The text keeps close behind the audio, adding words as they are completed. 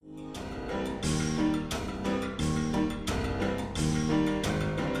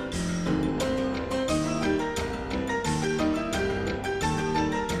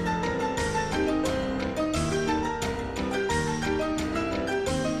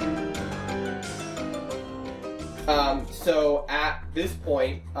So at this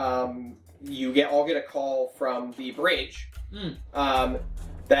point, you all get a call from the bridge.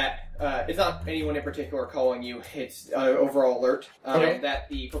 That it's not anyone in particular calling you. It's an overall alert that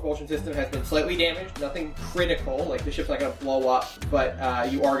the propulsion system has been slightly damaged. Nothing critical, like the ship's not going to blow up, but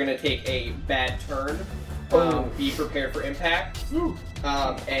you are going to take a bad turn. Be prepared for impact.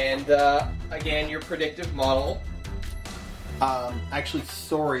 And again, your predictive model. Actually,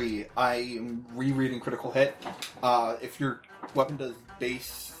 sorry, I am rereading critical hit. If your weapon does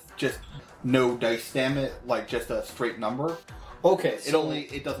base, just no dice damage, like just a straight number. Okay,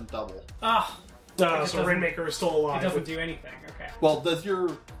 It doesn't double. So Rainmaker is still alive. It doesn't do anything. Okay. Well, does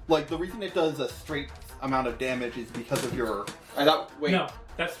your the reason it does a straight amount of damage is because of your. I thought. Wait. No,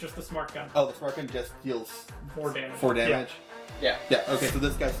 that's just the smart gun. Oh, the smart gun just deals 4 damage. 4 damage. Yeah. Yeah. Okay, so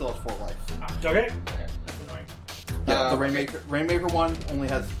this guy still has 4 life. Okay. That's annoying. Yeah, the Rainmaker one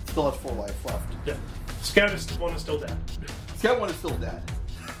still has 4 life left. Yeah. Scout one is still dead. Scout one is still dead.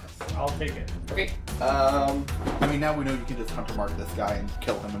 I'll take it. Okay. I mean, now we know you can just hunter mark this guy and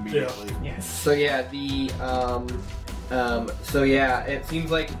kill him immediately. Yes. So yeah, it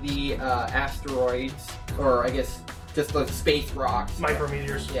seems like the asteroids, or I guess just the space rocks,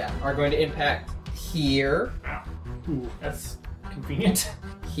 Micrometeors. yeah, are going to impact here, Ooh, that's convenient.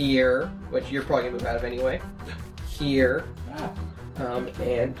 here, which you're probably gonna move out of anyway, here,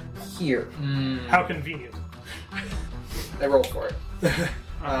 and here. How convenient. I rolled for it,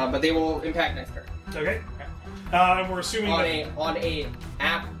 but they will impact next turn. Okay. And we're assuming they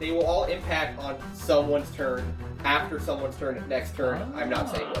will all impact on someone's turn after someone's turn next turn. I'm not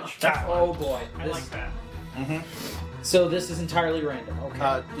saying which. Oh boy. I like that. So this is entirely random.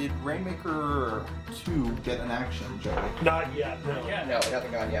 Okay. Did Rainmaker 2 get an action, Joey? Not yet. No. Yeah. No, it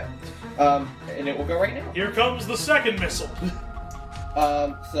hasn't gone yet. And it will go right now. Here comes the second missile.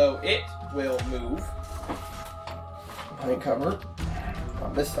 So it will move. Behind cover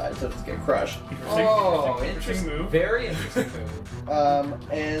on this side, so it doesn't get crushed. Interesting move. Very interesting move.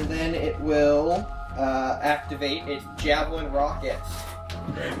 And then it will activate its javelin rockets.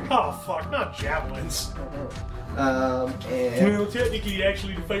 Oh fuck! Not javelins. And Well, technically,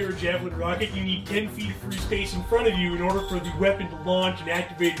 actually, to fire a javelin rocket, you need 10 feet of free space in front of you in order for the weapon to launch and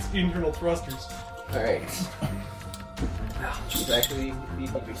activate its internal thrusters. all right. These actually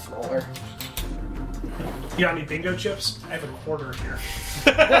these need to be smaller. You got any bingo chips? I have a quarter here.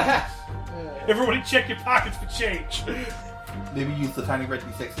 Everybody check your pockets for change. Maybe use the tiny red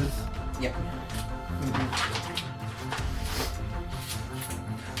D6s. Yep.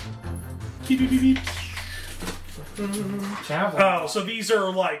 Beep, beep, beep, beep. Javelin. Oh, so these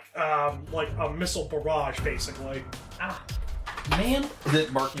are like a missile barrage, basically. Man. Is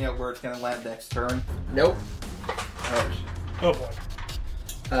it marking out where it's going to land next turn? Nope. Oh boy.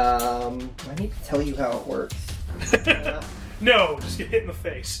 I need to tell you how it works. No, just get hit in the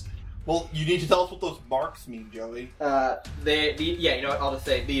face. Well, you need to tell us what those marks mean, Joey. Yeah, you know what? I'll just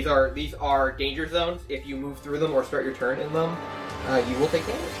say these are danger zones. If you move through them or start your turn in them, you will take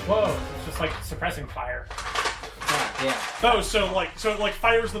damage. Whoa, it's just like suppressing fire. Yeah. Oh, so it like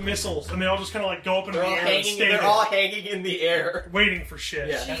fires the missiles, and they all just kind of like go up in the air and stay They're there, all hanging in the air. waiting for shit.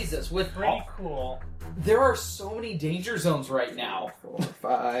 Yeah. Jesus, with Pretty cool. there are so many danger zones right now. 4,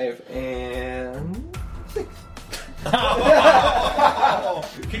 5, and 6.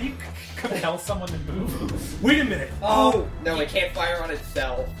 Can you compel someone to move? Wait a minute. Oh No, it can't fire on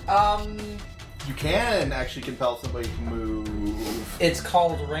itself. You can actually compel somebody to move. It's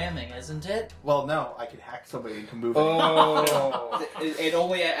called ramming, isn't it? Well, no, I could hack somebody into moving. Oh. it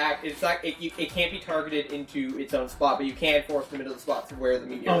only it's not it can't be targeted into its own spot, but you can force them into the spots where the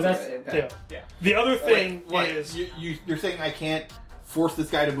meteor is going to impact. Yeah. The other thing Wait, is you're saying I can't force this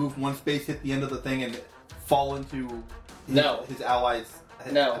guy to move one space, hit the end of the thing, and fall into his allies?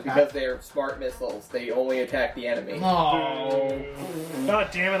 No, attack? because they're smart missiles. They only attack the enemy. Oh.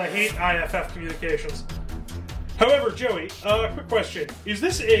 God damn it! I hate IFF communications. However, Joey, quick question: is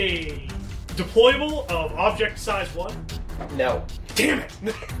this a deployable of object size 1? No. Damn it!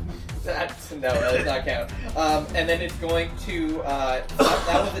 That does not count. And then it's going to, that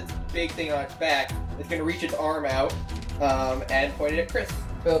was its big thing on its back. It's going to reach its arm out and point it at Chris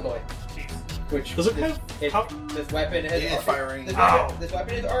Billboy. Which Does it this weapon has It is firing. This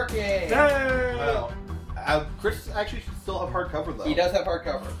weapon is arcing. Oh. Chris actually should still have hard cover though. He does have hard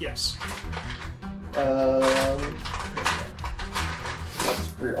cover. Yes. I'll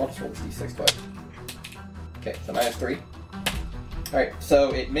just roll the d6 twice. Okay, so -3. Alright,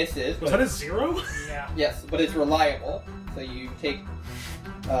 so it misses. Was that a 0? Yeah. Yes, but it's reliable. So you take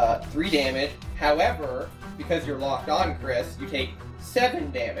 3 damage. However, because you're locked on, Chris, you take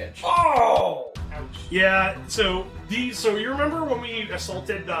 7 damage. Oh! Yeah, so you remember when we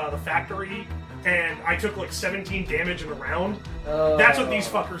assaulted the factory and I took like 17 damage in a round? That's what these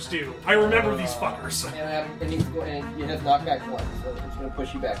fuckers do. I remember these fuckers. And it needs to go, and it has knockback 1, so it's going to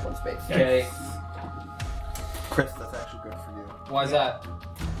push you back 1 space. Okay. Chris, that's actually good for you. Why is that?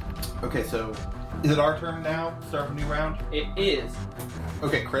 Okay, so is it our turn now? Start a new round? It is.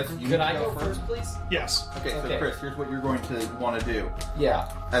 Okay, Chris, you Could I go first, please? Yes. Okay, so Okay. Chris, here's what you're going to want to do. Yeah.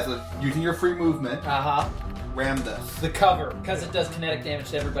 Using your free movement, ram this. The cover, because it does kinetic damage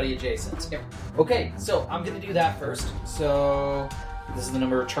to everybody adjacent. Yep. Okay, so I'm going to do that first. So this is the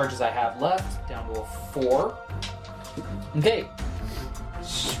number of charges I have left, down to a 4. Okay.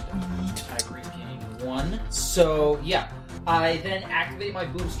 I regain 1. So, yeah. I then activate my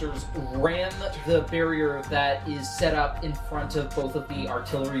boosters, ram the barrier that is set up in front of both of the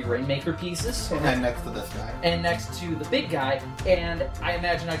artillery rainmaker pieces. And next to this guy. And next to the big guy, and I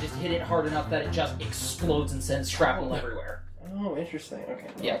imagine I just hit it hard enough that it just explodes and sends shrapnel everywhere. Oh, interesting. Okay.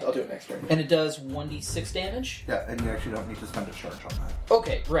 Yeah. I'll do it next turn. And it does 1d6 damage? Yeah, and you actually don't need to spend a charge on that.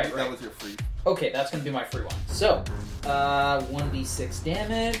 Okay, right. That was your free. Okay, that's going to be my free one. So, 1d6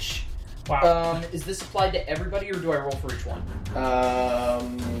 damage. Wow. Is this applied to everybody, or do I roll for each one?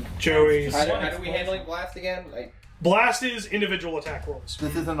 Joey's. How do we handling blast again? Blast is individual attack rolls.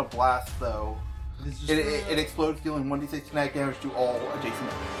 This isn't a blast, though. It explodes, dealing 1d6 kinetic damage to all adjacent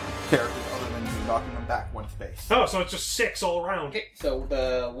characters other than you, knocking them back 1 space. Oh, so it's just 6 all around. Okay, so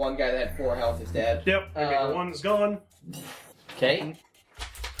the one guy that had 4 health is dead. Yep, Rainmaker 1's gone. Okay.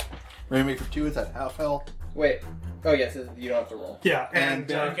 Rainmaker 2 is at half health. Wait. Oh, yes, you don't have to roll. Yeah, And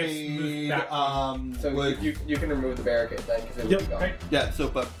barricade, barricade, So you can remove the barricade then, because it would be gone. right. yeah, so,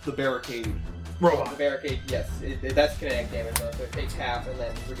 but the barricade, The Robot. barricade, yes, that's kinetic damage, though, so it takes half and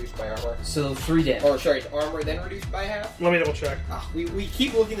then reduced by armor. So 3 damage. Or, sorry, armor then reduced by half? Let me double check. We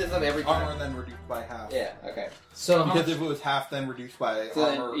keep looking this up every time. armor then reduced by half. Yeah, okay. So how Because much- if it was half, then reduced by So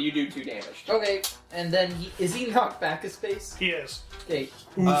armor. then you do 2 damage. Okay, and then is he knocked back a space? He is. Okay.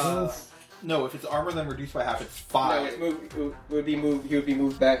 No, if it's armor, then reduced by half, it's No, 5. it's moved. It would be moved. He would be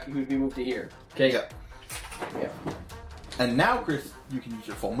moved back. He would be moved to here. Okay. Yeah. Yeah. And now, Chris, you can use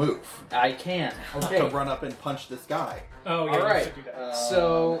your full move I can. to Okay. run up and punch this guy. Oh, yeah, All you right. should do that.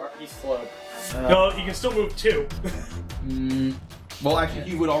 So- he's slowed. No, you can still move 2. Mm, Well, actually,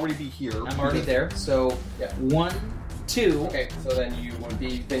 he would already be here. I'm already there. So Yeah. 1, 2. Okay, so then you would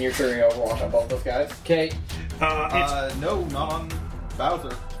be. Then you're turning Overwatch on both those guys. Okay. It's No, not on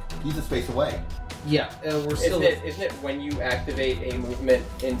Bowser. He's a space away. Yeah, we're still. Isn't it when you activate a movement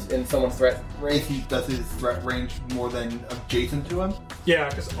in someone's threat range? Does his threat range more than adjacent to him? yeah,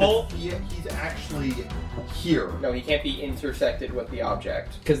 because all He's actually here. No, he can't be intersected with the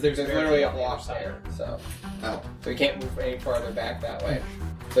object. Because there's Literally a on the other block side. there, so Oh. he can't move any farther back that way.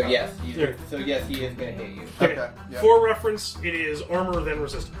 So yes, Yeah. he is going to hit you. Okay. Okay. Yeah. for reference, it is armor then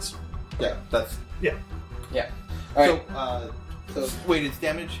resistance. Yeah. That's All right. so. So Wait, is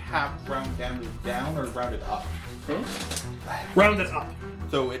damage half round damage down or rounded up? Rounded up.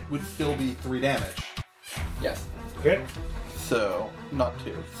 So it would still be 3 damage. yes. Okay. So not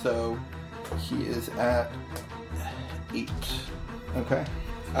 2. So he is at 8. Okay.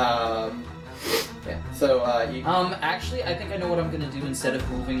 Yeah. So you. Actually, I think I know what I'm gonna do instead of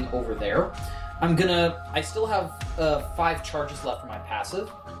moving over there. I still have 5 charges left for my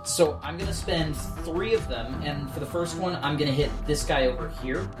passive, so I'm gonna spend 3 of them, and for the first one, I'm gonna hit this guy over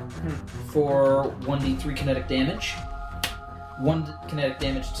here for 1d3 kinetic damage. 1 kinetic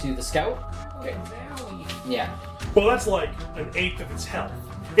damage to the scout. Okay. Yeah. Well, that's like an 1/8 of its health.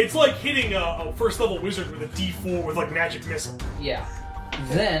 It's like hitting a first level wizard with a D4 with like magic missile. Yeah.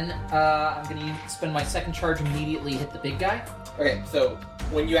 Then, I'm gonna spend my second charge immediately hit the big guy. Okay. So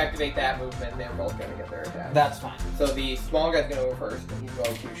when you activate that movement, they're both going to get their attack. That's fine. So the small guy's going to go first, and he's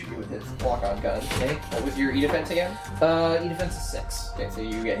going to shoot you with his lock-on gun. Okay. What was your E-defense again? E-defense is 6. Okay, so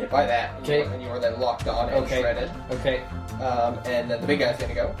you get hit by that, and Okay. you are then locked on and Okay. shredded. Okay. And then the big guy's going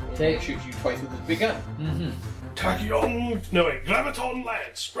to go. And Okay. he shoots you twice with his big gun. Mm-hmm. Tachyon. No wait. Graviton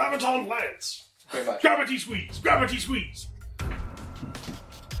Lance. Graviton Lance. Pretty much. Gravity squeeze. Gravity squeeze.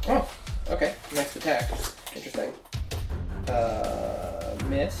 Oh, okay. Next attack. Interesting.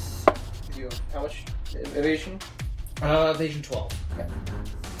 Miss. Give you how much evasion? Evasion 12.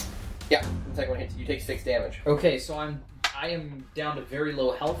 Yeah. The second one hits you. You take 6 damage. Okay, so I am down to very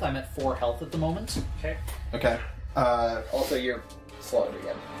low health. I'm at 4 health at the moment. Okay. Okay. Also, you're slowed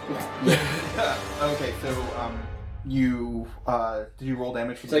again. Okay. So you did you roll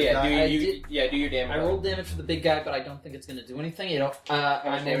damage for So this yeah, guy? I do your damage. I rolled damage for the big guy, but I don't think it's going to do anything. You know, How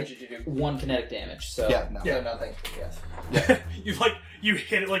much damage did you do? 1 kinetic damage. So Yeah. No. So nothing. Yes. Yeah. you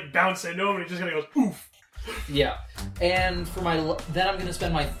hit it, like, bounce into him, and it just kind of goes, oof. Yeah. And for then I'm going to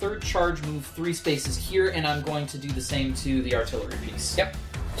spend my third charge, move 3 spaces here, and I'm going to do the same to the artillery piece. Yep.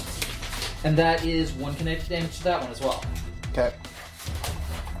 And that is 1 kinetic damage to that one as well. Okay.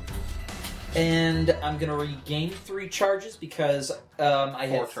 And I'm going to regain 3 charges because I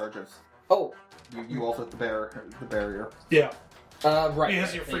 4 have... charges. Oh. You also hit the barrier. Yeah. Right. He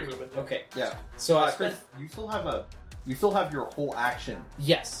has your free movement. Okay. Yeah. So I Chris, spent... you still have your whole action.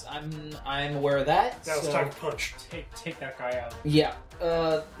 Yes, I'm aware of that. Now it's time to punch. Take that guy out. Yeah.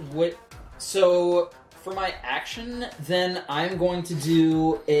 So for my action, then I'm going to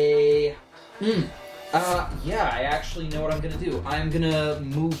do a. Yeah, I actually know what I'm gonna do. I'm gonna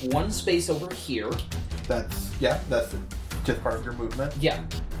move 1 space over here. That's just part of your movement. Yeah.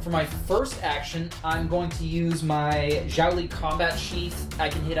 For my first action, I'm going to use my Zhaoli combat sheath. I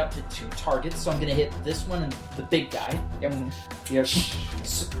can hit up to 2 targets, so I'm going to hit this one and the big guy. Yep. Yes.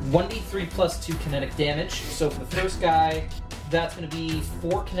 1d3 plus 2 kinetic damage. So for the first guy, that's going to be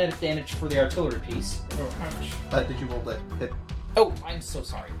 4 kinetic damage for the artillery piece. Did you roll that hit? Oh, I'm so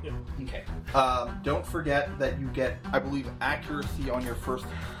sorry. Yeah. Okay. Don't forget that you get, I believe, accuracy on your first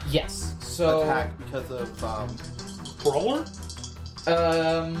Yes. So attack because of Brawler?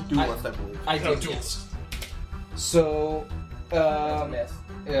 duelist, I believe. I No, did. duels. So That's a miss.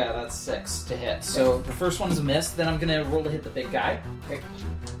 yeah, that's 6 to hit. So the first one's a miss. Then I'm gonna roll to hit the big guy. Okay.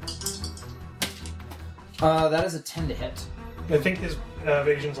 That is a 10 to hit. I think his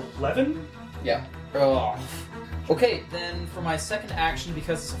evasion's 11? Yeah. Oh. Okay, then for my second action,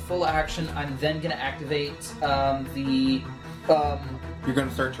 because it's a full action, I'm then gonna activate the. You're going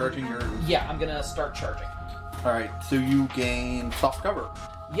to start charging your... Yeah, I'm gonna start charging. Alright, so you gain soft cover.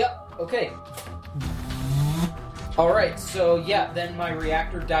 Yep. Okay. All right. So yeah, then my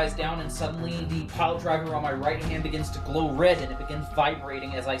reactor dies down, and suddenly the pile driver on my right hand begins to glow red, and it begins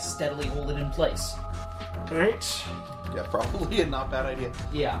vibrating as I steadily hold it in place. Alright. Yeah, probably a not bad idea.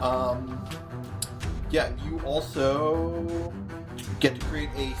 Yeah. Yeah, you also get to create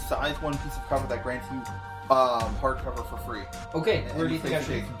a size 1 piece of cover that grants you hard cover for free. Okay. Where do you think I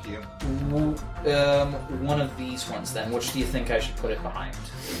should? One of these ones then. Which do you think I should put it behind?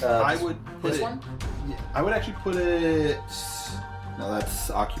 I would put this it. one. Yeah, I would actually put it. No, that's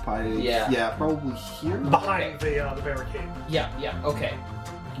occupied. Yeah. Yeah, probably here. Behind the barricade. Yeah. Yeah. Okay.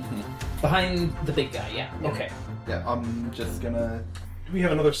 Behind the big guy. Yeah. Yeah. Okay. Yeah, I'm just gonna. Do we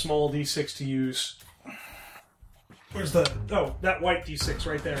have another small D6 to use? Where's the... Oh, that white D6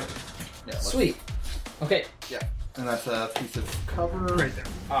 right there. Yeah, Sweet. Okay. Yeah, and that's a piece of cover. Right there.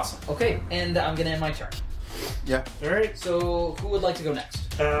 Awesome. Okay, and I'm gonna end my turn. Yeah, Alright. So who would like to go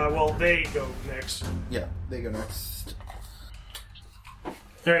next? Well, they go next. yeah, they go next.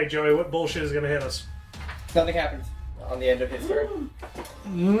 Alright, Joey, what bullshit is going to hit us? Nothing happens on the end of his turn.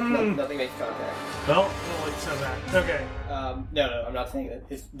 Nothing makes contact. Well, I don't like to say that. Okay. No, I'm not saying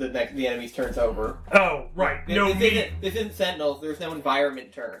that the enemy's turn's over. Oh, right. This isn't Sentinels. There's no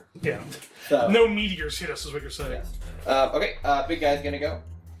environment turn. Yeah. So No meteors hit us, is what you're saying. yes. Okay. Big guy's gonna go.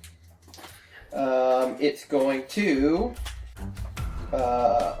 It's going to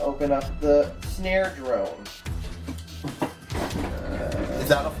open up the snare drone. Is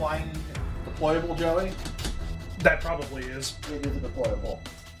that a flying deployable, Joey? That probably is. It is a deployable.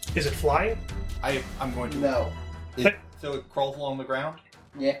 Is it flying? I'm going to. No. So it crawls along the ground.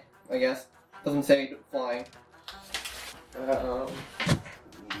 Yeah, I guess. Doesn't say flying.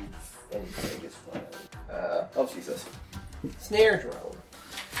 Anything is flying. Oh Jesus. Snare drone.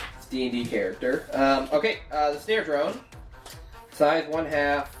 It's D&D character. Okay, the snare drone. Size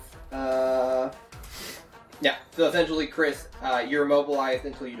 1/2. Yeah, so essentially, Chris, you're immobilized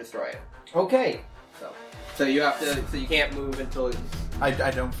until you destroy it. Okay. So you have to. So you can't move until. I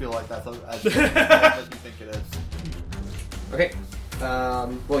don't feel like that's as you think it is. Okay.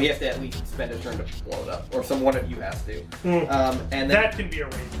 Well, he has to at least spend a turn to blow it up, or one of you has to. And then That can be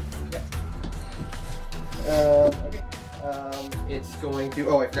arranged. okay. It's going to.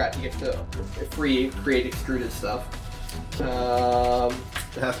 Oh, I forgot. You get to free create extruded stuff.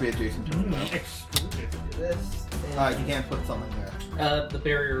 It has to be adjacent to it. Do this. And You can't put something there. The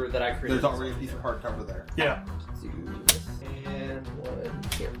barrier that I created. There's already a piece of hard cover there. Yeah. do this and one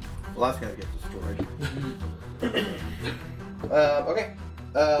here. Well, that's gonna get destroyed. Okay.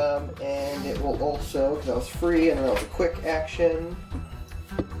 And it will also, because that was free and that was a quick action.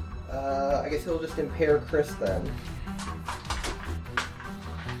 I guess he'll just impair Chris then.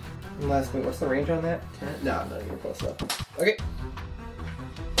 Unless, wait, what's the range on that? 10? No, you're close enough. Okay.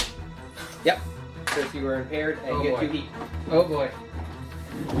 Yep. Chris, you were impaired and you get boy. 2 heat. Oh boy.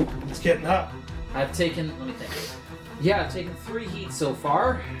 It's getting hot. I've taken. Let me think. Yeah, I've taken 3 heat so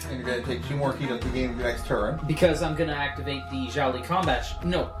far. And you're going to take 2 more heat at the beginning of your next turn. Because I'm going to activate the Jiaoli combat...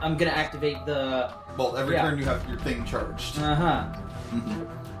 No, I'm going to activate the... Well, every turn you have your thing charged. Uh-huh.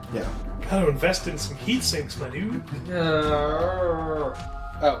 Mm-hmm. Yeah. Gotta invest in some heat sinks, my dude. Oh,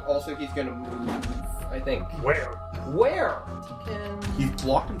 also he's gonna move, I think. Where? He's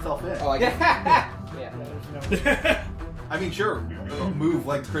blocked himself in. Oh, I guess. Yeah. I mean, sure. Move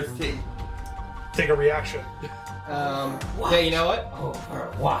like Chris Tate. Take a reaction. Yeah, you know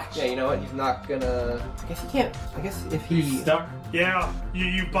what? Watch. Yeah, you know what? He's not gonna... I guess he can't. I guess if he... He's stuck. Yeah,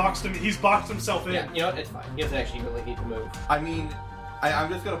 you boxed him. He's boxed himself in. Yeah, you know what? It's fine. He doesn't actually really need to move. I mean, I'm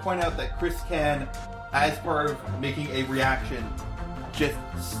just going to point out that Chris can, as part of making a reaction, just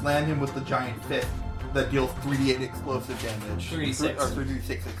slam him with the giant fist that deals 3d8 explosive damage. 3d6. Or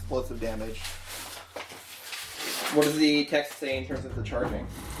 3d6 explosive damage. What does the text say in terms of the charging?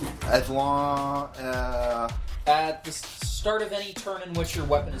 As long... At the start of any turn in which your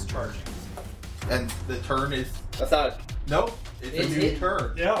weapon is charging. and the turn is... That's not... Nope. It's a new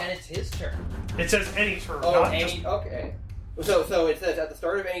turn. Yeah. And it's his turn. It says any turn. Oh, not any... just... Okay. So it says at the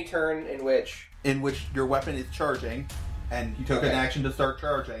start of any turn in which... In which your weapon is charging, and you took an action to start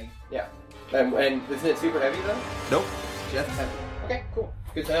charging. Yeah. And isn't it super heavy, though? Nope. Just heavy. Okay, cool.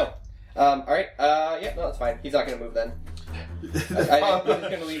 Good to know. Alright, yeah, no, that's fine. He's not going to move then. I'm just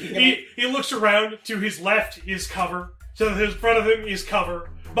going to leave. He looks around. To his left is cover. To his front of him is cover.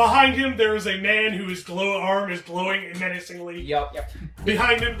 Behind him, there is a man whose arm is glowing menacingly. Yep.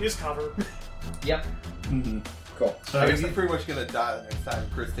 Behind him is cover. Yep. Mm-hmm. Cool. I mean, he's pretty much going to die the next time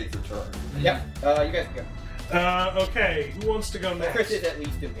Chris takes a turn. Yep. You guys can go. Okay, who wants to go next? Chris is at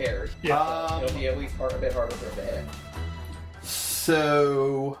least impaired. Yeah. It'll be at least a bit harder for him to hit.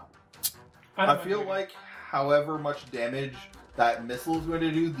 So... I feel know. like however much damage that missile is going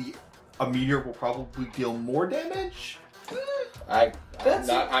to do, a meteor will probably deal more damage. I'm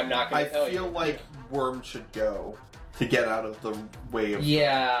not going I to tell you. feel like Worm should go to get out of the way of...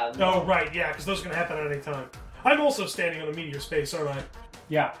 Yeah. Oh, right, yeah, because those are going to happen at any time. I'm also standing on a meteor space, aren't I?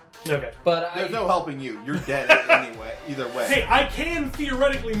 Yeah. Okay. But There's no helping you. You're dead anyway. Either way. Hey, I can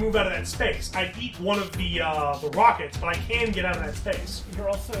theoretically move out of that space. I'd eat one of the rockets, but I can get out of that space. You're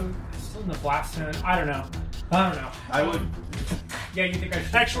also still in the blast zone. I don't know. I would... Yeah, you think I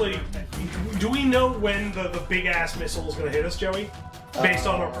should... Actually, do we know when the big-ass missile is going to hit us, Joey? Based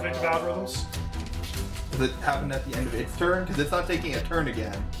on our predictive algorithms? Does it happen at the end of its turn? Because it's not taking a turn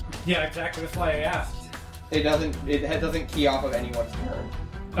again. Yeah, exactly. That's why I asked. It doesn't key off of anyone's turn.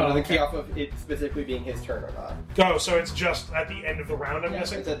 It Oh, doesn't okay. key off of it specifically being his turn or not. Oh, so it's just at the end of the round, I'm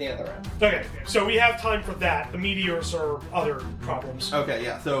guessing? It's at the end of the round. Okay, so we have time for that. The meteors are other problems. Okay,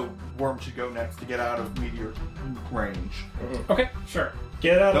 yeah. So Worm should go next to get out of meteor range. Okay, sure.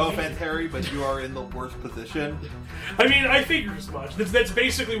 Get out No of offense, Harry, but you are in the worst position. I mean, I figured as much. That's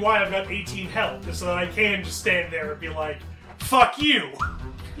basically why I've got 18 health, is so that I can just stand there and be like, fuck you!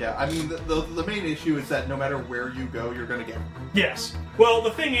 Yeah, I mean, the main issue is that no matter where you go, you're going to get... Yes. Well,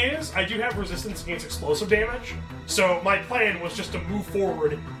 the thing is, I do have resistance against explosive damage, so my plan was just to move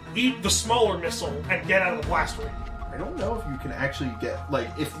forward, eat the smaller missile, and get out of the blast ring. I don't know if you can actually get... Like,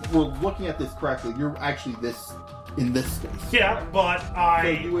 if we're looking at this correctly, you're actually in this space. Yeah, but So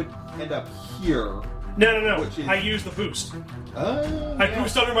you would end up here. No. Which is- I use the boost. I I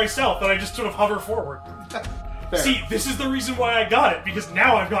boost under myself, and I just sort of hover forward. See, this is the reason why I got it, because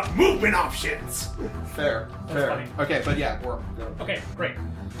now I've got movement options! Fair. funny. Okay, but yeah, Worm, go. Okay, great.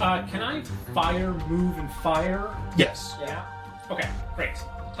 Can I fire, move, and fire? Yes. Yeah. Okay, great.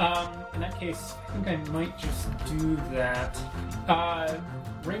 In that case, I think I might just do that.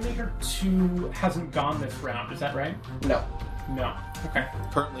 Rainmaker 2 hasn't gone this round, is that right? No. No. Okay.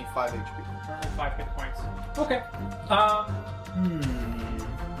 Currently 5 HP. Currently 5 hit points. Okay.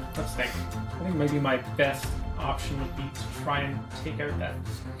 Let's think. I think maybe my best option would be to try and take out that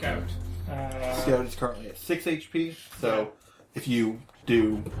scout. Scout is currently at 6 HP, so if you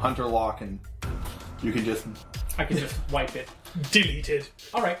do Hunter Lock and you can just... I can just wipe it. Deleted.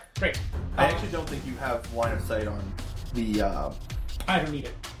 Alright, great. I actually don't think you have line of sight on the... I don't need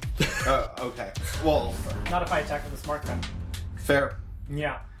it. Okay. Well, Not if I attack with a smart gun. fair.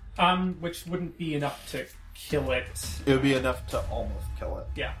 Yeah. Which wouldn't be enough to kill it. It would be enough to almost kill it.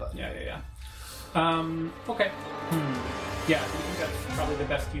 Yeah. but- Yeah. Okay. Yeah, I think that's probably the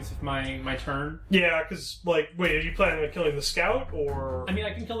best use of my turn. Yeah, because, wait, are you planning on killing the scout, or... I mean,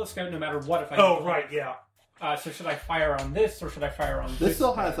 I can kill the scout no matter what if I... Oh, right, yeah. So should I fire on this, or should I fire on this? This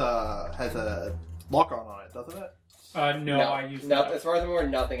still has a lock-on on it, doesn't it? No, I used as far as I'm aware,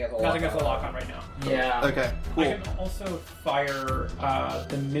 nothing has a lock. nothing has a lock on right now. Yeah. Okay, cool. I can also fire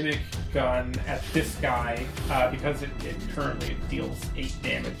the mimic gun at this guy because it currently deals 8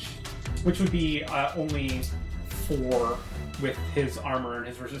 damage, which would be only 4 with his armor and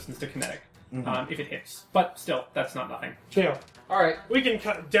his resistance to kinetic if it hits. But still, that's not nothing. Yeah. All right. We can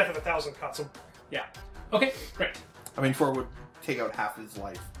cut Death of 1,000 cuts him. Yeah. Okay, great. I mean, 4 would take out half his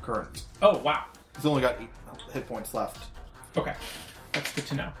life currently. Oh, wow. He's only got 8 hit points left. Okay, that's good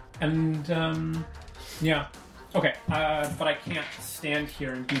to know. And, yeah. Okay, but I can't stand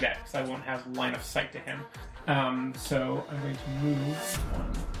here and do that because I won't have line of sight to him. So I'm going to move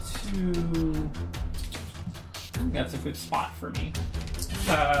 1, 2... I think that's a good spot for me.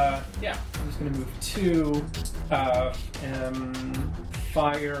 Yeah, I'm just going to move 2,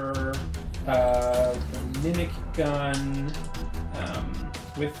 fire the mimic gun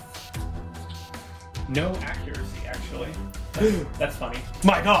with no accuracy, actually. That's funny.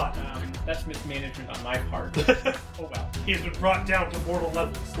 My god! That's mismanagement on my part. Oh well. He has been brought down to mortal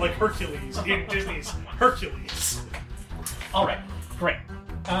levels, like Hercules in Disney's Hercules. Alright, great.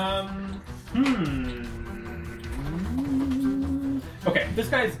 Okay, this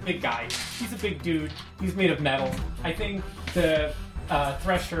guy's a big guy. He's a big dude. He's made of metal. I think the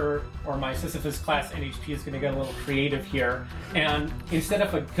Thresher, or my Sisyphus class NHP, is going to get a little creative here. And instead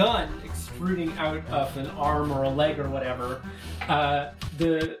of a gun extruding out of an arm or a leg or whatever,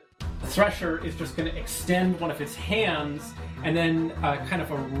 the Thresher is just going to extend one of its hands, and then kind of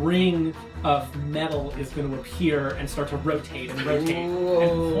a ring of metal is going to appear and start to rotate and rotate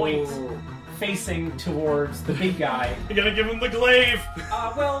and point facing towards the big guy. You're gonna give him the glaive!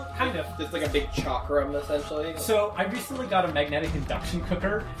 Well, kind of. Just like a big chakram, essentially. So, I recently got a magnetic induction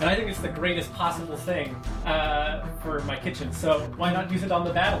cooker, and I think it's the greatest possible thing for my kitchen, so why not use it on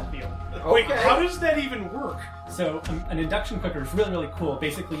the battlefield? Wait, how does that even work? So, an induction cooker is really, really cool.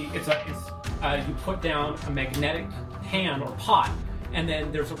 Basically, you put down a magnetic pan or pot, and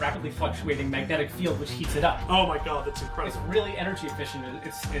then there's a rapidly fluctuating magnetic field which heats it up. Oh my god, that's It's incredible. really energy efficient.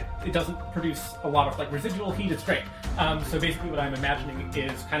 It doesn't produce a lot of residual heat. It's great. So basically, what I'm imagining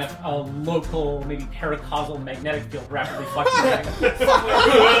is kind of a local, maybe paracausal magnetic field rapidly fluctuating.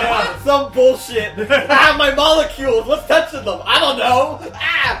 Some bullshit. My molecules. What's touching them? I don't know.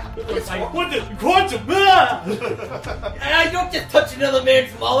 What the quantum? Ah! I don't just touch another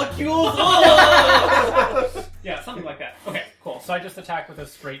man's molecules. Yeah, something like that. Okay, cool. So I just attack with a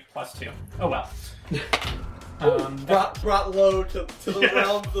straight +2. Oh well. Brought low to the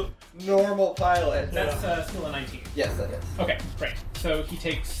realms of normal pilot. That's still a 19. Yes, that is. Okay, great. So he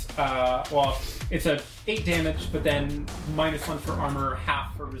takes, it's a 8 damage, but then -1 for armor,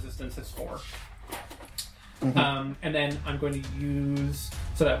 half for resistance is 4. And then I'm going to use,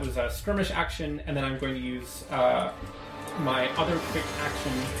 so that was a skirmish action, and then I'm going to use my other quick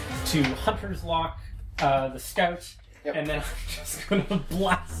action to Hunter's Lock the scout, and then I'm just going to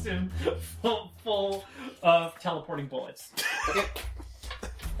blast him full of teleporting bullets. Okay.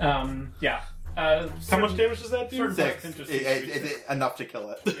 Yeah. How much damage does that do? 6. Is it enough to kill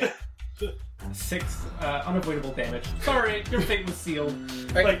it? Yeah. 6 unavoidable damage. Sorry, your fate was sealed.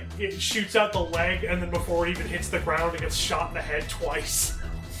 Like, it shoots out the leg, and then before it even hits the ground, it gets shot in the head twice.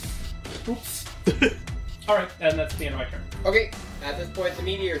 Oops. Alright, and that's the end of my turn. Okay, at this point, the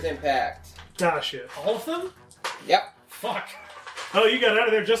meteor's impact. Ah, shit. All of them? Yep. Fuck. Oh, you got out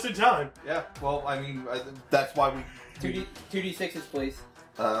of there just in time. Yeah, well, I mean, that's why we... 2d6s, please.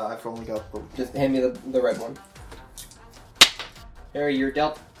 I've only got... Just hand me the red one. Harry, you're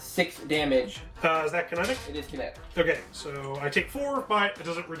dealt 6 damage. Is that kinetic? It is kinetic. Okay, so I take 4, but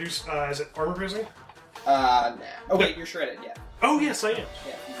does it reduce, is it armor piercing? Nah. Oh wait, you're shredded, yeah. Oh, yes, I am.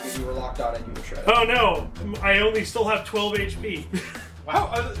 Yeah, because you were locked on and you were shredded. Oh, no. I only still have 12 HP.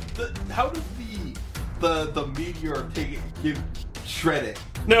 Wow. How does the meteor give shredding?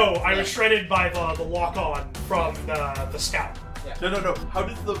 No, I was shredded by the lock-on from the scout. Yeah. No. How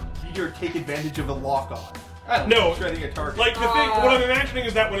does the meteor take advantage of a lock-on? I don't know. No, Shredding a target. like the thing, what I'm imagining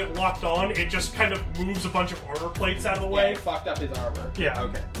is that when it locked on, it just kind of moves a bunch of armor plates out of the Yeah, way. it fucked up his armor. Yeah.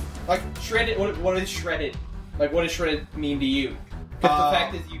 Okay. Like, shredded, what is shredded? Like, what does shredded mean to you? Because the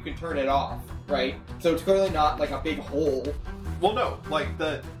fact is you can turn it off, right? So it's clearly not, like, a big hole. Well, no. Like,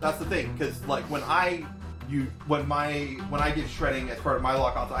 that's the thing. Because, like, when I get shredding as part of my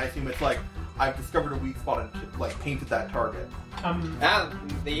lock-ons, I assume it's like, I've discovered a weak spot and, like, painted that target.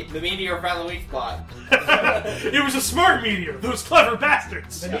 The meteor found the weak spot. It was a smart meteor. Those clever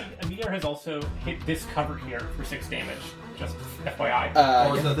bastards. A meteor has also hit this cover here for 6 damage. Just FYI.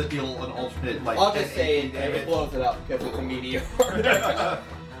 Or does it deal an alternate, like, I'll just 10, say 18 it blows it up because it's a meteor.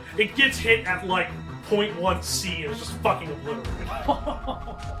 It gets hit at like 0.1 C and is just fucking obliterated.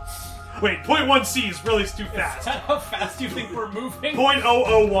 Wait, 0.1 C is really too fast. Is that how fast you think we're moving?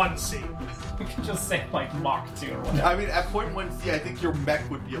 0.001 C. We can just say like Mach 2 or whatever. I mean, at point 1C, I think your mech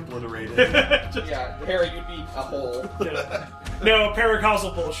would be obliterated. Yeah, Harry, you'd be a hole. No,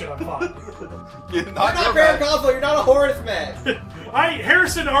 paracausal bullshit, I'm fine. You're You're not paracausal, you're not a Horus man.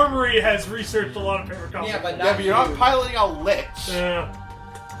 Harrison Armory has researched a lot of paracausal. Yeah, but Yeah, not but you're not you. piloting a lich.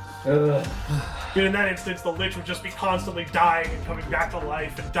 But in that instance, the Lich would just be constantly dying and coming back to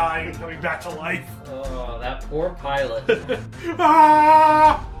life and dying and coming back to life. Oh, that poor pilot.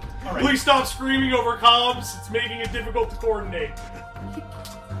 Ah! Alright. Please stop screaming over comms. It's making it difficult to coordinate.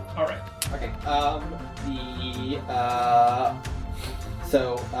 Alright. Okay,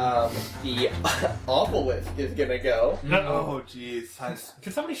 the obelisk is gonna go. Oh, jeez.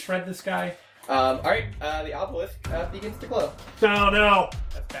 Can somebody shred this guy? Alright, the obelisk begins to glow. No.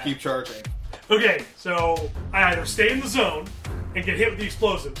 That's bad. Keep charging. Okay, so I either stay in the zone and get hit with the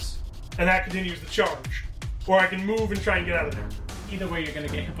explosives, and that continues the charge, or I can move and try and get out of there. Either way, you're gonna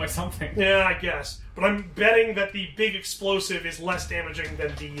get hit by something. Yeah, I guess. But I'm betting that the big explosive is less damaging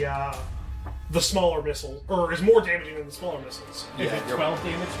than the smaller missile, or is more damaging than the smaller missiles. Is Yeah, it you're- 12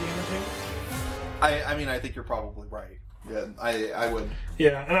 damaging? I mean, I think you're probably right. Yeah, I would.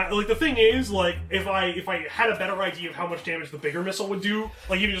 Yeah, and the thing is, like, if I had a better idea of how much damage the bigger missile would do,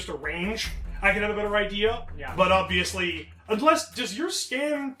 like even just a range, I could have a better idea. Yeah. But obviously, does your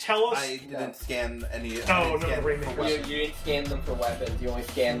scan tell us? I didn't scan any. Oh, no, the scan Rainmaker. for You weapons. didn't scan them for weapons, you only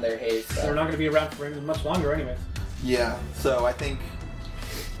scanned their haze. They're not gonna be around for much longer anyways. Yeah, so I think.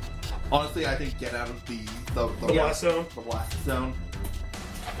 Honestly, I think get out of the blast zone? The blast zone.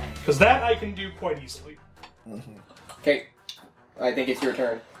 Because that I can do quite easily. Okay, I think it's your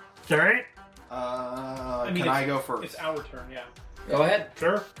turn. Alright? Can I go first? It's our turn, yeah. Go ahead.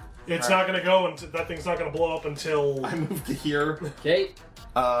 Sure. It's All not going to go until that thing's not going to blow up until I moved to here. Okay.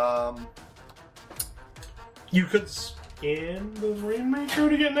 you could scan the Rainmaker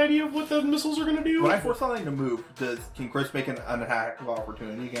to get an idea of what the missiles are going to do. When I force something to move, can Chris make an attack of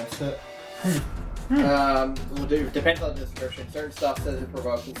opportunity against it? Well, it depends on the description. Certain stuff says it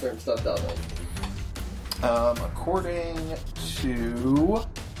provokes and certain stuff doesn't. According to...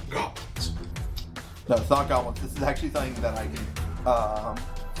 Goblins. No, it's not goblins. This is actually something that I can...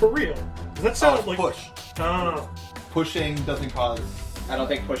 For real. Does that sound like... push. Oh. Pushing doesn't cause... I don't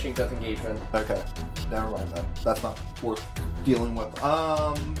think pushing does engagement. Okay. Never mind then. That's not worth dealing with.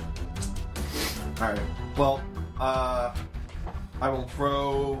 Alright. Well, I will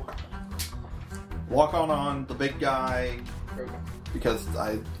throw... Walk on the big guy, because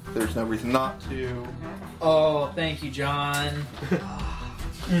there's no reason not to. Oh, thank you, John.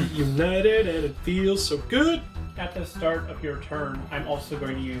 United and it feels so good. At the start of your turn, I'm also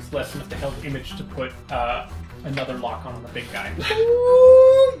going to use Lesson of the Held Image to put another lock on the big guy.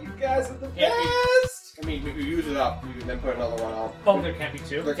 Ooh, you guys are the Can't be- best! I mean, you use it up, you then put another one on. Oh, there can't be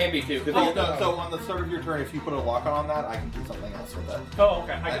two? There can be two. Cause Oh, no, so on the start of your turn, if you put a lock on that, I can do something else with it. Oh,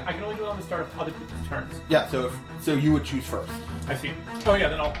 okay. I can only do it on the start of other people's turns. Yeah, so you would choose first. I see. Oh, yeah,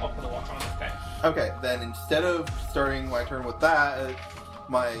 then I'll put a lock on. Okay. Okay, then instead of starting my turn with that,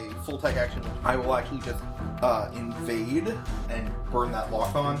 my full tech action, I will actually just invade and burn that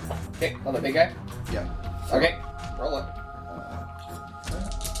lock on. Okay, on the big guy? Yeah. Okay, roll it.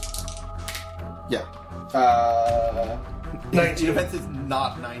 Yeah. 19. Defense is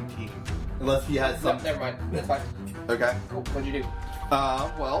not 19. Unless he has No, some... never mind. That's fine. Okay. Cool. What'd you do?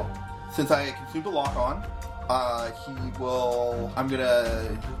 Well, since I consumed a lock on, he will... I'm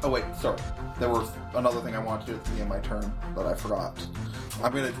gonna... Oh, wait, sorry. There was another thing I wanted to do at the beginning of my turn, but I forgot.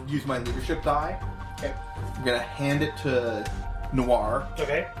 I'm gonna use my leadership die. Okay. I'm gonna hand it to Noir.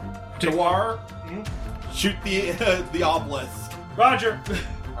 Okay. Noir, shoot the obelisk. Roger.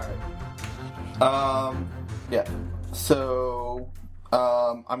 Alright. Yeah. So,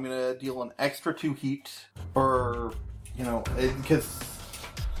 I'm gonna deal an extra 2 heat, or, because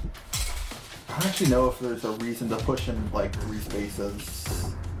I don't actually know if there's a reason to push him like 3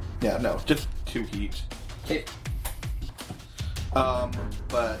 spaces. Yeah, no, just 2 heat. Okay.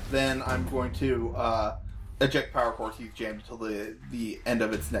 But then I'm going to eject power core. He's jammed until the end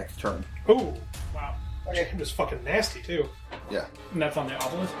of its next turn. Ooh. Wow. Okay. Jam is fucking nasty, too. Yeah. And that's on the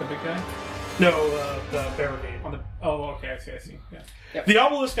obelisk, the big guy? No, the barricade. On the... Oh, okay, I see. Yeah. The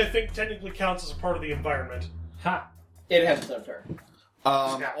obelisk, I think, technically counts as a part of the environment. Ha! It has its own turn.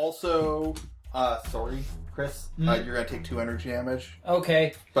 Also, sorry, Chris, you're gonna take 2 energy damage,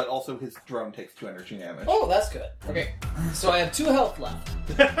 Okay. but also his drone takes 2 energy damage. Oh, that's good. Okay. So I have 2 health left.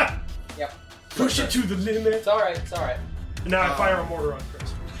 Yep. Push it to the limit. It's alright, it's alright. And now I fire a mortar on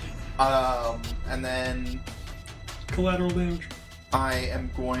Chris. And then Collateral damage. I am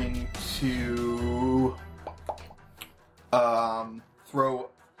going to throw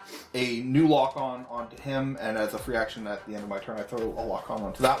a new lock-on onto him, and as a free action at the end of my turn, I throw a lock-on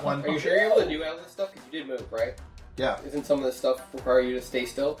onto that one. Are you sure you're able to do all this stuff? Because you did move, right? Yeah. Isn't some of this stuff require you to stay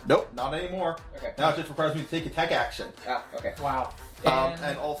still? Nope, not anymore. Okay. Now it just requires me to take attack action. Ah, okay. Wow.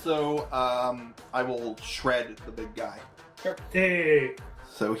 And also, I will shred the big guy. Sure. Hey.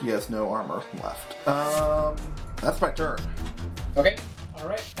 So he has no armor left. That's my turn. Okay. All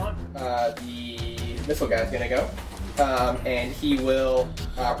right, fun. The missile guy's gonna go. And he will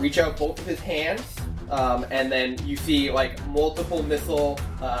reach out both of his hands, and then you see like multiple missile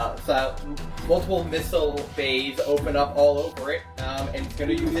bays open up all over it, and it's going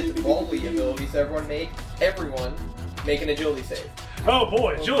to use its volley ability. So everyone make an agility save. Oh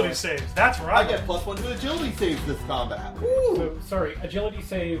boy, agility saves. That's right. I get +1 to agility saves this combat. So, sorry, agility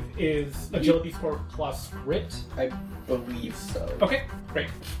save is agility score plus grit. I believe so. Okay, great.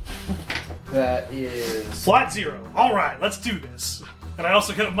 That is Flat 0. All right, let's do this. And I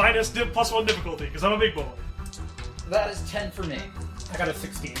also get a +1 difficulty because I'm a big boy. That is 10 for me. I got a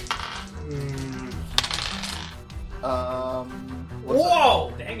 16.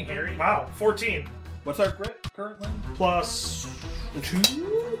 Whoa! Dang, Harry. Wow, 14. What's our grit currently? Plus 2?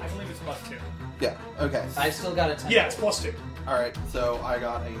 I believe it's plus 2. Yeah, okay. I still got a 10. Yeah, it's plus 2. Alright, so I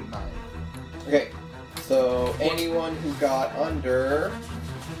got a 9. okay. So anyone who got under.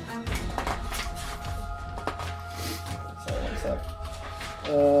 Sorry, 1 sec.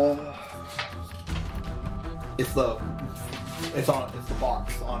 It's the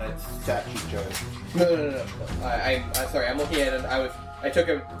box on its stat sheet, Joey. No. I'm sorry. I'm looking at it. I took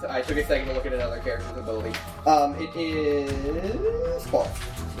a second to look at another character's ability. It is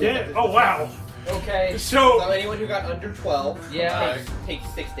 12. Yeah. Oh wow. Okay. So So. anyone who got under 12 Yeah. takes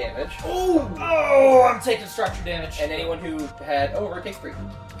 6 damage. Oh, I'm taking structure damage. And anyone who had over takes 3. Is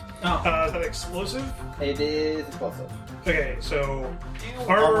that explosive? It is explosive. Okay, so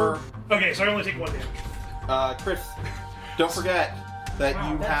armor. Okay, so I only take 1 damage. Chris, don't forget that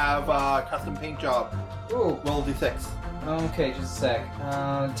Wow, you that's have a custom paint job. Ooh. Roll a d6. Okay, just a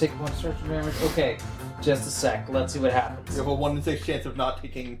sec. Take 1 structure damage. Okay, just a sec. Let's see what happens. You have a 1 in 6 chance of not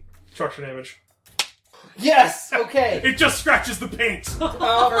taking. Structure damage. Yes. Okay. It just scratches the paint.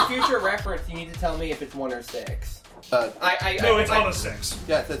 For future reference, you need to tell me if it's 1 or 6. No, it's on a 6.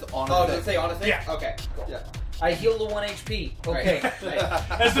 Yeah, it says on Oh, a did it 6. say on a 6? Yeah. Okay. Cool. Yeah. I healed the 1 HP. Okay. Right.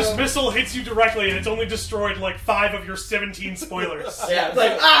 Nice. As this So- missile hits you directly, and it's only destroyed like 5 of your 17 spoilers. Yeah, it's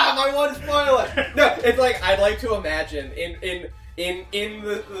like my one spoiler. No, it's like I'd like to imagine in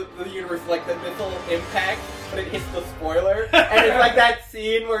the universe like the missile impact, but it hits the spoiler, and it's like that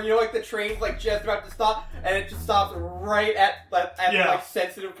scene where like the train's like just about to stop, and it just stops right at the like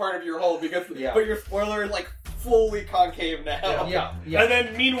sensitive part of your hull because but your spoiler is like fully concave now. Yeah. And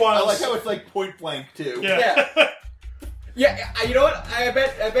then meanwhile, I like how it's like point blank too. yeah. Yeah, you know what? I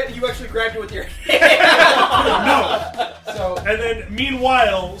bet you actually grabbed it with your hand. No. So And then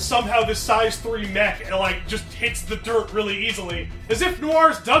meanwhile, somehow this size 3 mech just hits the dirt really easily, as if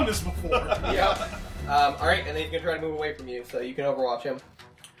Noir's done this before. Yeah. All right, and then he's gonna try to move away from you, so you can overwatch him.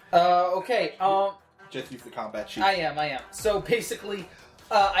 okay. Just use the combat sheet. I am. So basically,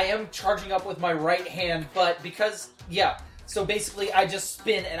 I am charging up with my right hand, but because so basically I just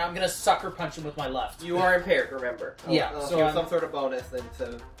spin and I'm gonna sucker punch him with my left. You are impaired, remember? Yeah, So so you I'm- have some sort of bonus then.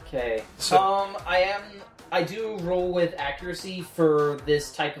 So Okay. So- I do roll with accuracy for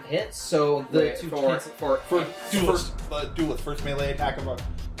this type of hit, so the Wait, two for cancel. Duelist. Duelist, first melee attack of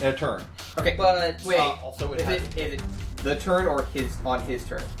a turn. okay, But wait. Also, it Is has. it the turn or on his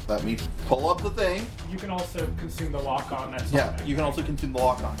turn? Let me pull up the thing. You can also consume the lock on. That's Yeah, you can also consume the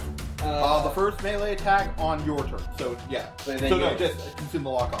lock on. The first melee attack on your turn. So yeah. So So, then no, you- just consume the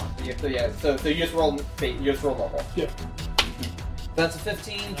lock on. So you just roll. You just roll normal. that's a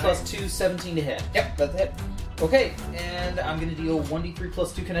 15 plus 2, 17 to hit. Yep, that's it. Okay, and I'm gonna deal 1d3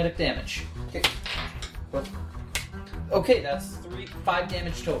 plus 2 kinetic damage. Okay. Okay, that's 5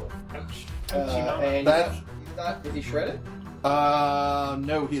 damage total. Ouch. And That's- he's not. Is he shredded?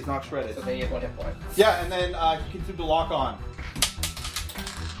 No, he is not shredded. So then he has 1 hit point. Yeah, and then you consume the lock on.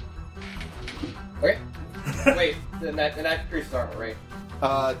 Okay. Wait, then that increases armor,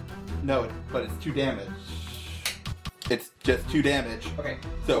 right? No, but it's 2 damage. It's just 2 damage. Okay.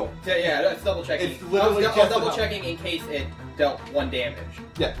 So Yeah, that's double checking. It's literally I was just double enough. checking in case it dealt 1 damage.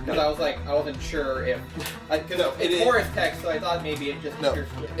 yeah, Because I was like, I wasn't sure if. Because No, it it's is- forest text, so I thought maybe it just. no,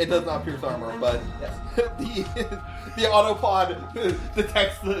 pierced it does not pierce armor, but Yes. the autopod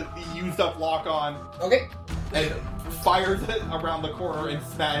detects the used up lock on Okay. and fires it around the corner and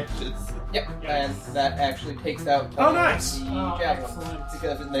smashes. Yep, and that actually takes out Oh, nice. the Oh, javelins excellent.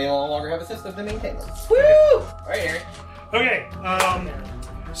 because they no longer have a system to maintain them. Woo! All right, Aaron. Okay,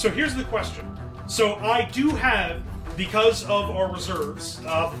 so here's the question. So I do have, because of our reserves,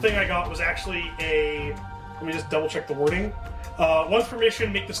 the thing I got was actually a... Let me just double check the wording. Once per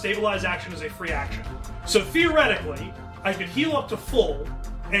mission, make the stabilize action as a free action. So theoretically, I could heal up to full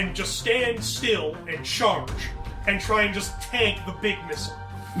and just stand still and charge and try and just tank the big missile.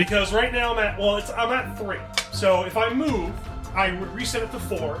 Because right now I'm at 3. So if I move, I would reset it to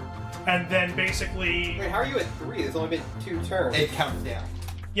 4, and then basically... Wait, how are you at 3? There's only been 2 turns. It counts down.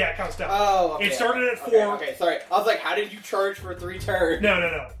 Yeah, it counts down. Oh, okay. It started at 4. Okay, sorry. I was like, how did you charge for 3 turns?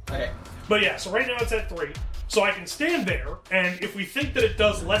 No. Okay. But yeah, so right now it's at 3. So I can stand there, and if we think that it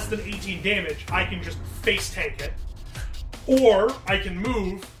does less than 18 damage, I can just face tank it. Or I can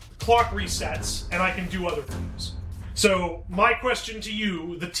move, clock resets, and I can do other things. So my question to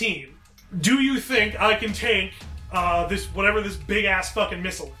you, the team, do you think I can tank this whatever this big ass fucking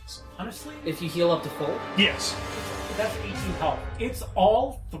missile is? Honestly, If you heal up to full, Yes. that's 18 health. It's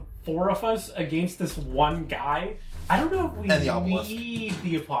all the 4 of us against this one guy. I don't know if we And the obelisk. need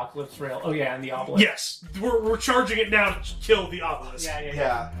the Apocalypse Rail. Oh yeah, and the obelisk. Yes. We're charging it now to kill the obelisk.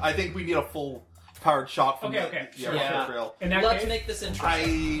 Yeah, I think we need a full powered shot from Okay. the Sure. airship Yeah. rail. In that let's case, make this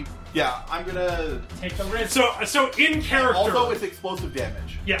interesting. I'm gonna. take the risk. So in character. Also, it's explosive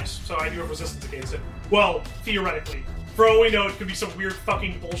damage. Yes, so I do have resistance against it. Well, theoretically. For all we know, it could be some weird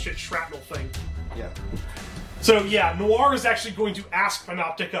fucking bullshit shrapnel thing. Yeah. So yeah, Noir is actually going to ask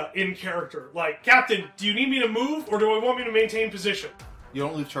Panoptica in character, like, Captain, do you need me to move, or do I want me to maintain position? You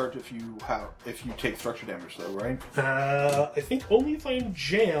don't lose charge if you take structure damage, though, right? I think only if I'm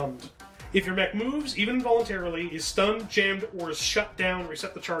jammed. If your mech moves, even involuntarily, is stunned, jammed, or is shut down,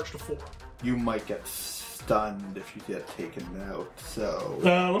 reset the charge to 4. You might get stunned if you get taken out. So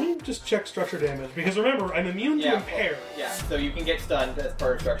Let me just check structure damage, because remember, I'm immune to impair. Yeah, so you can get stunned as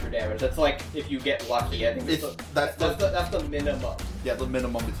part of structure damage. That's like if you get lucky. I think that's the minimum. yeah, the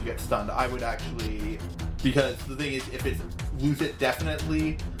minimum is you get stunned. I would actually, because the thing is, if it's lose it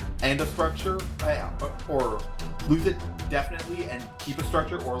definitely and a structure, or lose it definitely and keep a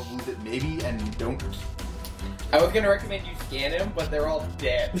structure, or lose it maybe and don't. I was going to recommend you scan him, but they're all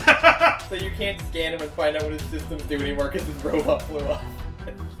dead. So you can't scan him and find out what his systems do anymore because his robot flew off.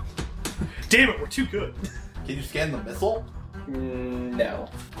 Damn it, we're too good. Can you scan the missile? No.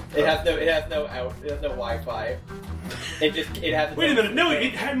 It has no Wi-Fi. It has its Wait a own minute, no,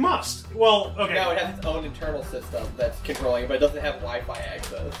 system. it must. Well, okay. No, it has its own internal system that's controlling it, but it doesn't have Wi-Fi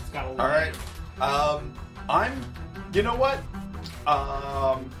access. It's got a All right. You know what?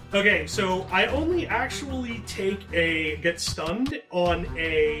 Okay, so I only actually get stunned on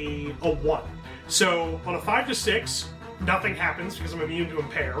a 1. So on a 5 to 6, nothing happens because I'm immune to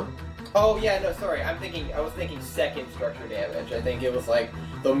impair. Oh yeah, no, sorry. I was thinking second structure damage. I think it was like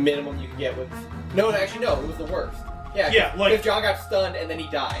the minimum you could get was. No, actually, no, it was the worst. Yeah, like if John got stunned and then he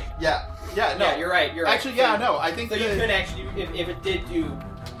died. Yeah, no. Yeah, you're right. Actually, yeah, no. I think so. You could actually, if it did do.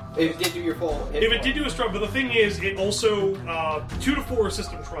 If it did do your full... If it did do a struggle, but the thing is, it also, 2 to 4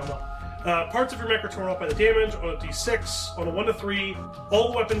 systems run up. Parts of your mech are torn off by the damage on a d6, on a 1 to 3,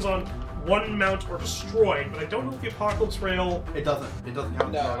 all the weapons on one mount are destroyed, but I don't know if the Apocalypse Rail... It doesn't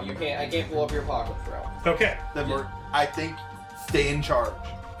count. No, you can't. I can't blow up your Apocalypse Rail. Okay. Then I think, stay in charge.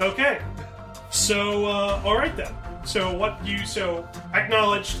 Okay. So, alright then. So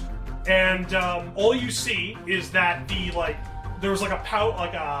acknowledged, and, all you see is that there was like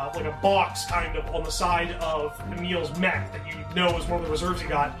a box kind of on the side of Emil's mech that you know is one of the reserves he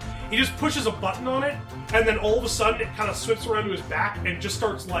got. He just pushes a button on it, and then all of a sudden it kind of swips around to his back and just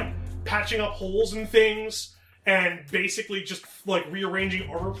starts like patching up holes and things, and basically just like rearranging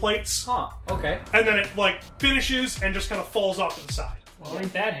armor plates. Huh, okay. And then it like finishes and just kind of falls off to the side. Well,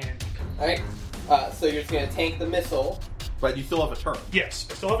 ain't that handy? Alright, so you're just gonna tank the missile. But you still have a turn. Yes,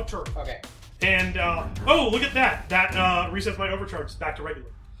 I still have a turn. Okay. And, oh, look at that! That resets my overcharge back to regular.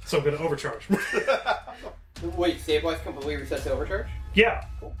 So I'm going to overcharge. Wait, stabilize completely resets to overcharge? Yeah.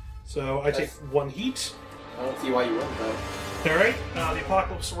 So I take 1 heat. I don't see why you wouldn't, though. Alright, the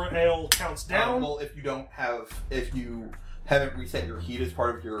Apocalypse Rail counts down. Well, if you haven't reset your heat as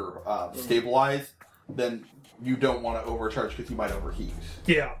part of your stabilize, then you don't want to overcharge because you might overheat.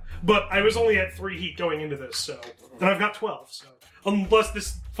 Yeah, but I was only at 3 heat going into this, so... And I've got 12, so... Unless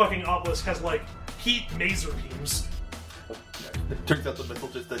this fucking obelisk has, like, heat maser beams. It turns out the missile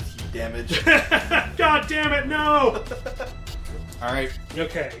just does heat damage. God damn it, no! Alright.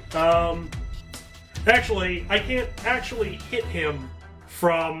 Okay, actually, I can't actually hit him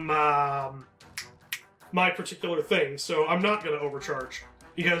from, my particular thing, so I'm not going to overcharge.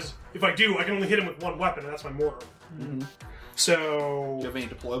 Because if I do, I can only hit him with one weapon, and that's my mortar. Mm-hmm. So... Do you have any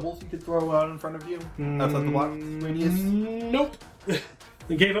deployables you could throw out in front of you? Outside the block radius? Nope.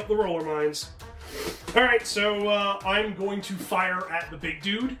 They gave up the roller mines. Alright, so I'm going to fire at the big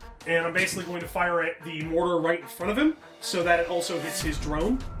dude, and I'm basically going to fire at the mortar right in front of him, so that it also hits his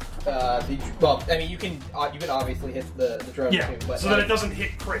drone. Well, I mean, you can obviously hit the drone Yeah, too, but so that it doesn't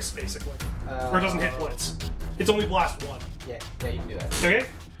hit Chris, basically. Or it doesn't hit Blitz. It's only blast one. Yeah, you can do that. Okay,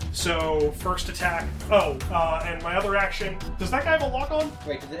 so first attack. Oh, and my other action. Does that guy have a lock on?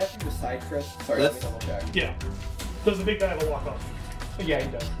 Wait, does it have to do side Chris? Sorry, let me double check. Yeah. Does the big guy have a lock on? Yeah,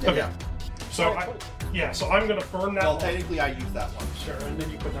 he does. Okay. Yeah. So so I'm gonna burn that. Well, lock. technically, I use that one. Sure, and then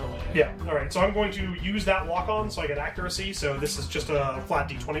you put that away. Yeah. All right. So I'm going to use that lock on so I get accuracy. So this is just a flat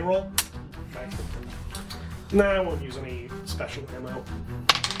D20 roll. Okay. Nah, I won't use any special ammo.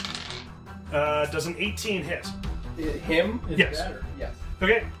 Does an 18 hit? Him? Yes. Better. Yes.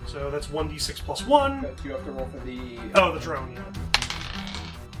 Okay. So that's 1d6 plus 1. But you have to roll for the... Oh, the drone. Yeah.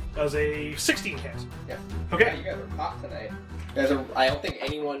 Does a 16 hit? Yeah. Okay. Yeah, you guys are hot tonight. I don't think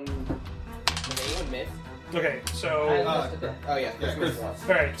anyone missed. Okay. So. Oh yeah, Yeah, Chris. All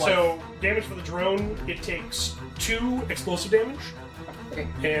right. So damage for the drone. It takes 2 explosive damage, Okay.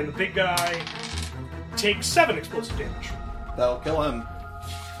 and the big guy takes 7 explosive damage. That'll kill him.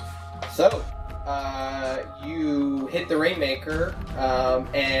 So, you hit the Rainmaker,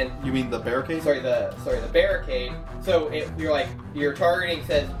 and You mean the barricade? the barricade. So your targeting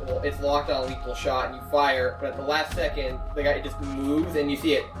says, well, it's locked on a lethal shot, and you fire, but at the last second, the guy just moves, and you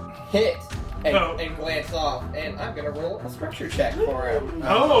see it hit and glance off. And I'm gonna roll a structure check for him.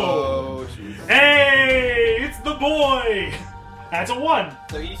 Oh. jeez. Hey, it's the boy. That's a 1.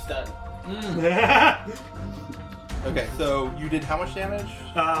 So he's stunned. Okay, so you did how much damage?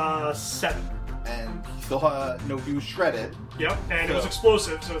 7. And he still he was shredded. Yep, and it was So-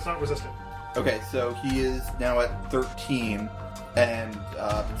 explosive, so it's not resistant. Okay, so he is now at 13, and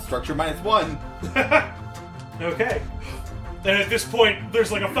structure -1. Okay. And at this point,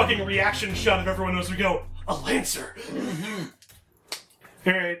 there's like a fucking reaction shot of everyone as we go, a Lancer!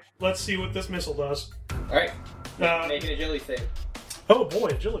 Alright, let's see what this missile does. All right. Uh, Make an agility save. Oh boy,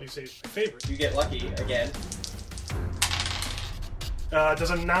 agility save, my favorite. You get lucky again. Does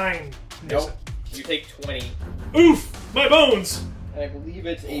a 9 miss Nope. You take 20. it? Oof! My bones! And I believe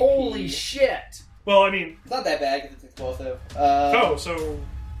it's AP. Holy shit! Well, I mean, It's not that bad because it's explosive. so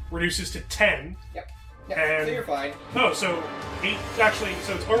reduces to 10. Yeah, and- so you're fine. Oh, so 8, actually,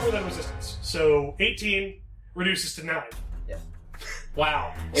 so it's armor then resistance. So 18 reduces to 9. Yes.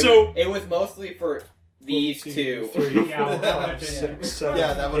 Wow. It was mostly for these two. 3, Yeah, well, that would've been- 6, 7.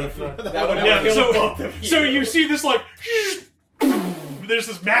 Yeah, that would have. That would've Yeah, killed so, both of you. so you see this like, there's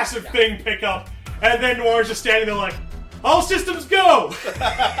this massive thing pick up, and then Noir's just standing there like, all systems go!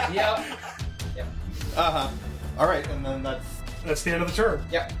 Yep. All right, and then that's. That's the end of the turn.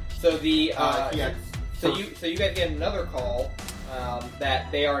 Yep. So the yeah. so you guys get another call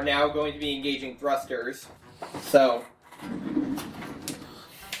that they are now going to be engaging thrusters. So.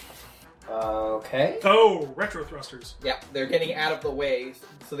 Okay. Oh, retro thrusters. Yeah, they're getting out of the way,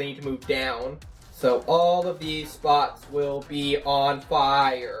 so they need to move down. So all of these spots will be on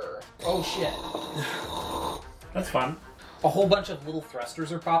fire. Oh shit. That's fun. A whole bunch of little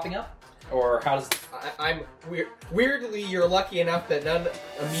thrusters are popping up? Or how does... I'm weirdly, you're lucky enough that none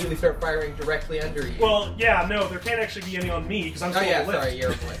immediately start firing directly under you. Well, yeah, no, there can't actually be any on me because I'm oh still yeah, on the lift. sorry, you're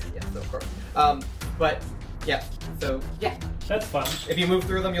right. Yes, of course. But yeah, so yeah, That's fun. if you move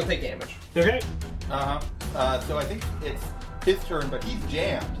through them, you'll take damage. Okay. So I think it's his turn, but he's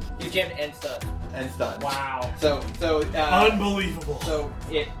jammed You jammed and stunned. and stunned. Wow. So Unbelievable. so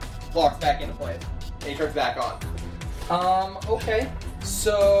it locks back into place. And he turns back on. Okay.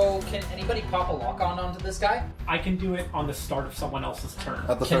 So, can anybody pop a lock-on onto this guy? I can do it on the start of someone else's turn.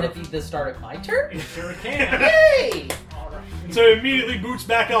 At the Can start it be the start of my turn? It sure can. Hey! Alright. So it immediately boots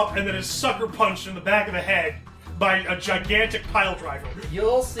back up and then is sucker punched in the back of the head by a gigantic pile driver.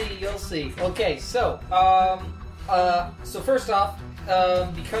 You'll see, you'll see. Okay, so, so first off,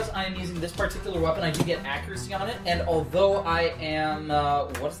 because I am using this particular weapon, I do get accuracy on it, and although I am,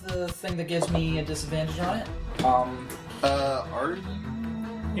 what's the thing that gives me a disadvantage on it? are you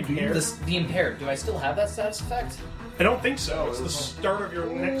Impaired. The impaired. Do I still have that status effect? I don't think so. It's the start of your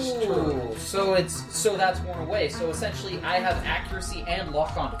next turn. Ooh, so that's worn away. So essentially, I have accuracy and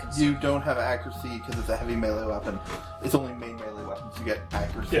lock on to consume. You don't have accuracy because it's a heavy melee weapon. It's only main melee weapons you get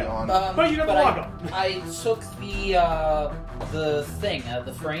accuracy Yeah. on. But you never but lock on. I took the thing,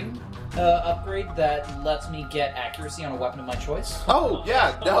 the frame, upgrade that lets me get accuracy on a weapon of my choice. Oh,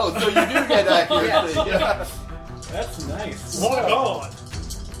 yeah, no, so you do get accuracy. Yeah. That's nice. Log on.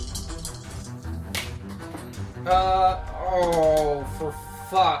 For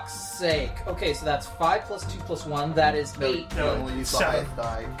fuck's sake. Okay, so that's 5 plus 2 plus 1. That is 8. You only use the 7. highest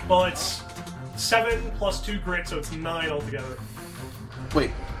die. Well, it's 7 plus 2 grit, so it's 9 altogether.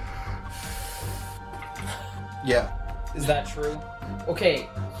 Wait. Yeah. Is that true? Okay,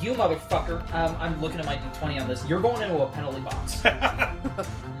 you motherfucker. I'm looking at my d20 on this. You're going into a penalty box.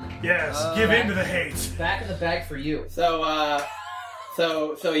 Yes, give in to the hate. Back in the bag for you. So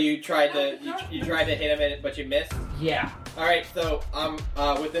you tried to you tried to hit him, but you missed. Yeah. All right, so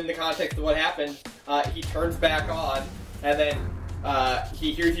within the context of what happened, he turns back on, and then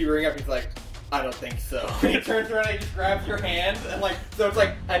he hears you ring up. He's like, "I don't think so." He turns around and he just grabs your hand, and so it's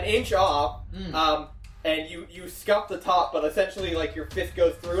like an inch off, and you scuff the top, but essentially your fist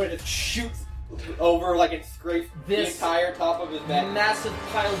goes through and it shoots over and scrapes the entire top of his neck. Massive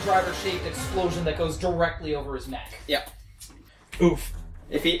pile driver shaped explosion that goes directly over his neck. Yeah. Oof.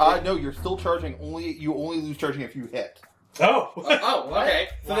 If he no, you're still charging. You only lose charging if you hit. Oh. Okay.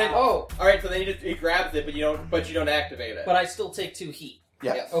 So then, all right. So then he grabs it, but you don't activate it. But I still take 2 heat.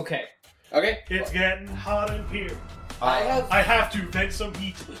 Yeah. Okay. Okay. It's getting hot in here. I have to vent some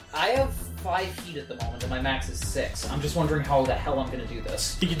heat. I have 5 heat at the moment, and my max is 6. I'm just wondering how the hell I'm going to do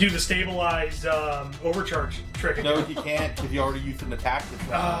this. He can do the stabilized overcharge trick again. No, he can't because you already used an attack this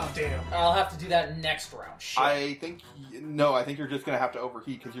round. Ah, damn. I'll have to do that next round. Shit. I think you're just gonna have to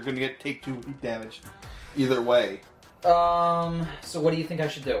overheat because you're gonna take 2 heat damage either way. So what do you think I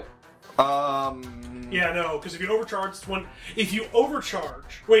should do? Yeah, no, because if you overcharge if you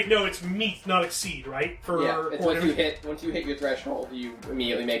overcharge, wait, no, it's meet, not exceed, right? For it's once you hit your threshold, you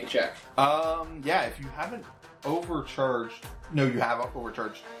immediately make a check. Yeah, if you haven't overcharged, no, you have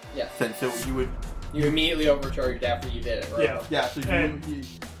overcharged. Yeah. Since You immediately overcharged after you did it, right? Yeah. Yeah,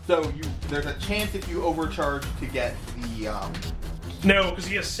 so there's a chance if you overcharge to get the No, because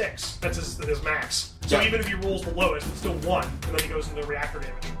he has 6. That's his max. So Yeah. even if he rolls the lowest, it's still 1, and then he goes into reactor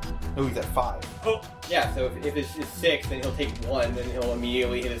damage. No, he's at 5. Oh. Yeah, so if it's 6, then he'll take 1, then he'll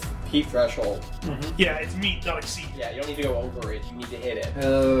immediately hit his heat threshold. Yeah, it's meet, not exceed. Yeah, you don't need to go over it, you need to hit it.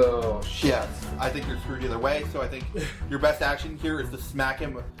 Oh, shit. Yeah, I think you're screwed either way, so I think your best action here is to smack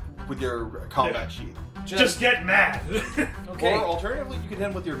him with your combat sheath. Just get mad. Okay. Or alternatively, you could hit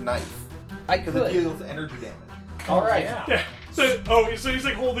him with your knife. I Because it could. deals energy damage. All right. Yeah. Yeah. So he's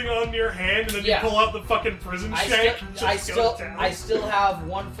holding on to your hand, and then Yeah. you pull out the fucking prison shank. I and still have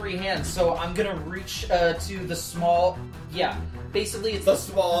 1 free hand, so I'm gonna reach to the small. Yeah, basically it's The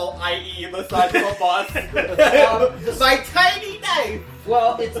small, i.e. the size of a bus. My tiny knife!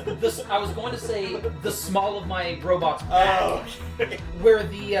 Well, it's this. I was going to say the small of my robot's back, Oh, where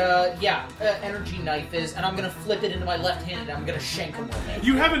the energy knife is, and I'm gonna flip it into my left hand, and I'm gonna shank him with it.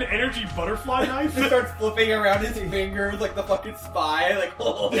 You have an energy butterfly knife? He starts flipping around his fingers like the fucking spy,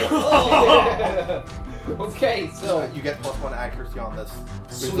 Okay, so You get +1 accuracy on this. With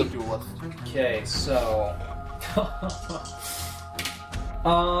the Sweet. duelist. okay, so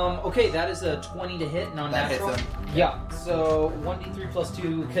okay, that is a 20 to hit, non-natural. That hits him. Yeah, so 1d3 plus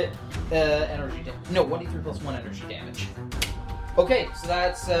 2 energy damage. No, 1d3 plus 1 energy damage. Okay, so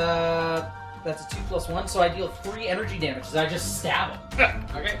that's a 2 plus 1, so I deal 3 energy damage as I just stab him.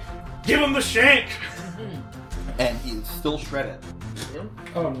 Okay. Give him the shank! And he's still shredded.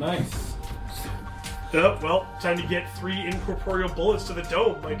 Oh, nice. Oh, well, time to get 3 incorporeal bullets to the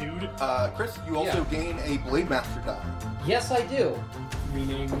dome, my dude. Chris, you also gain a Blade Master die. Yes, I do.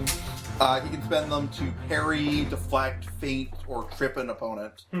 Meaning... You can spend them to parry, deflect, feint, or trip an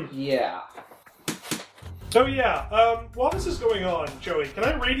opponent. Yeah. So yeah, while this is going on, Joey, can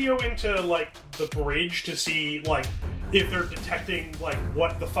I radio into, the bridge to see, if they're detecting,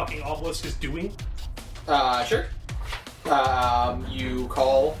 what the fucking obelisk is doing? Sure. You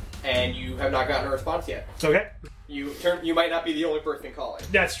call, and you have not gotten a response yet. Okay, You might not be the only person calling.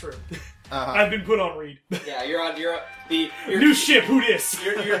 that's true. Uh-huh. I've been put on read. Yeah, you're New ship, who dis?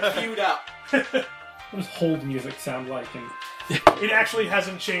 you're queued up. What does hold music sound like? It actually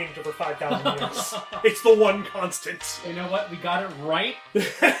hasn't changed over 5,000 years. It's the one constant. You know what? We got it right.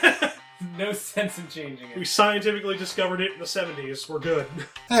 No sense in changing We it. scientifically discovered it in the 70s. We're good.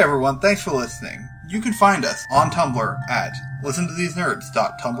 Hey everyone, thanks for listening. You can find us on Tumblr at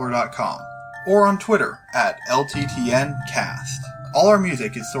listentothesenerds.tumblr.com or on Twitter at LTTNcast. All our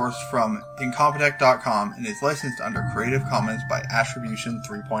music is sourced from Incompetech.com and is licensed under Creative Commons by Attribution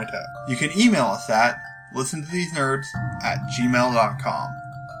 3.0. You can email us at listentothesenerds@gmail.com.